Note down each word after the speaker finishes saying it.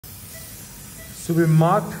So we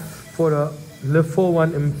marked for a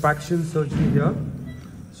LIFO1 impaction surgery here.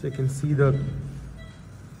 So you can see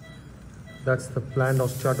that's the planned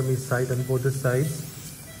osteotomy site on both the sides.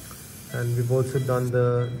 And we've also done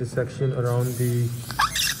the dissection around the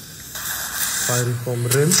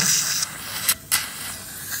piriform rim.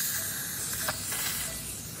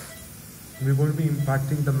 We're going to be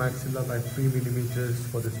impacting the maxilla by 3 millimeters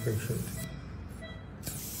for this patient.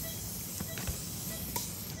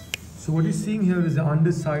 So what you're seeing here is the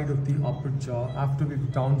underside of the upper jaw after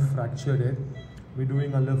we've down fractured it. We're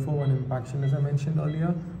doing a LIFO1 impaction as I mentioned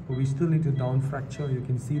earlier, but we still need to down fracture. You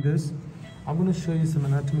can see this. I'm going to show you some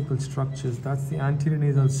anatomical structures. That's the anterior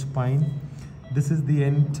nasal spine. This is the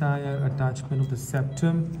entire attachment of the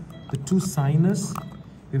septum. The 2 sinus,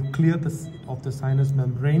 we've cleared of the sinus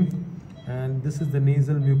membrane. And this is the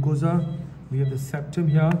nasal mucosa. We have the septum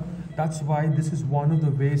here. That's why this is one of the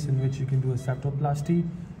ways in which you can do a septoplasty.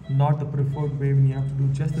 Not the preferred way when you have to do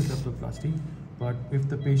just the septoplasty. But if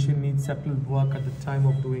the patient needs septal work at the time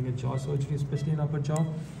of doing a jaw surgery, especially in upper jaw,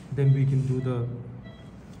 then we can do the...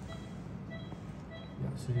 Yeah,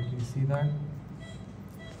 so you can see that.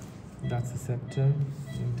 That's the septum,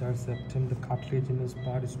 the entire septum, the cartilaginous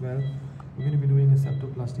part as well. We're going to be doing a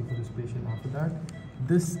septoplasty for this patient after that.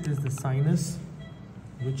 This is the sinus,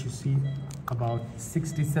 which you see about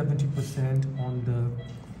 60-70% on the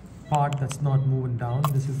part that's not moving down.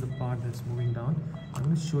 This is the part that's moving down. I'm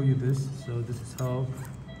going to show you this. So this is how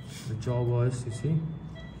the jaw was, you see,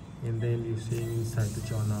 and then you're seeing inside the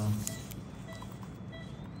jaw now,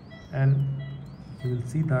 and you will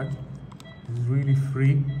see that it's really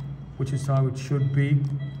free, which is how it should be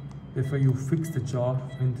before you fix the jaw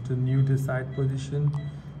into the new side position,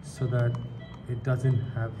 so that it doesn't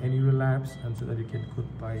have any relapse and so that you get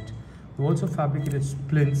good bite. We also fabricated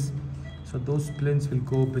splints. So those splints will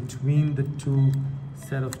go between the 2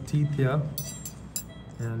 set of teeth here.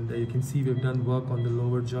 And you can see we've done work on the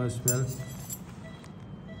lower jaw as well.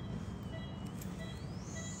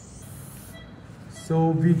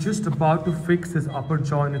 So we're just about to fix this upper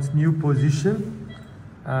jaw in its new position.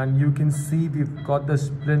 And you can see we've got the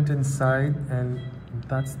splint inside, and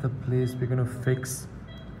that's the place we're going to fix.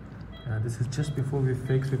 This is just before we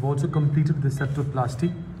fix. We've also completed the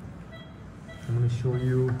septoplasty. I'm going to show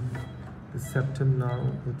you the septum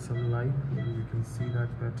now with some light. Maybe you can see that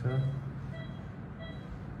better.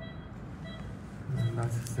 And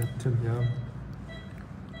that's the septum here.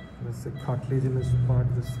 That's the cartilaginous part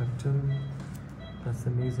of the septum. That's the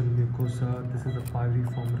nasal mucosa. This is the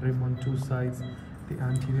piriform rim on 2 sides. The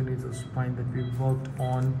anterior nasal spine that we've worked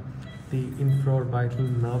on. The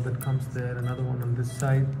infraorbital nerve that comes there. Another one on this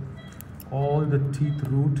side. All the teeth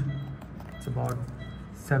root. It's about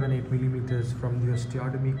 7-8 millimeters from the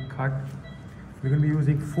osteotomy cut. We're going to be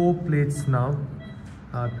using 4 plates now.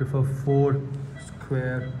 I prefer 4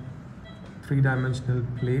 square 3-dimensional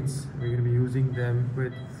plates. We're going to be using them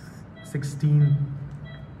with 16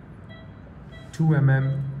 2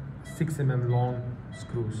 mm 6 mm long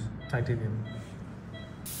screws, titanium.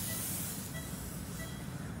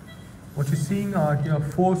 What you're seeing are here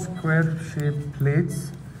 4 square shaped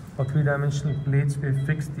plates or 3-dimensional plates. We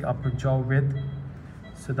fixed the upper jaw with.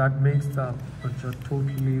 So that makes the upper jaw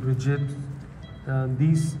totally rigid.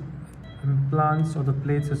 These implants or the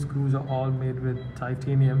plates or screws are all made with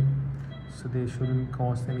titanium, so they shouldn't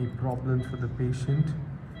cause any problems for the patient.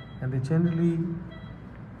 And they generally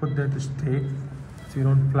put there to stay, so you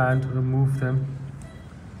don't plan to remove them.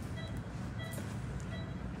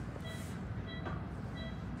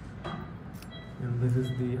 And this is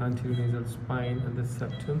the anterior nasal spine and the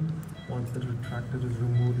septum. Once the retractor is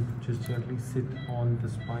removed, it will just gently sit on the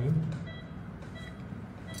spine.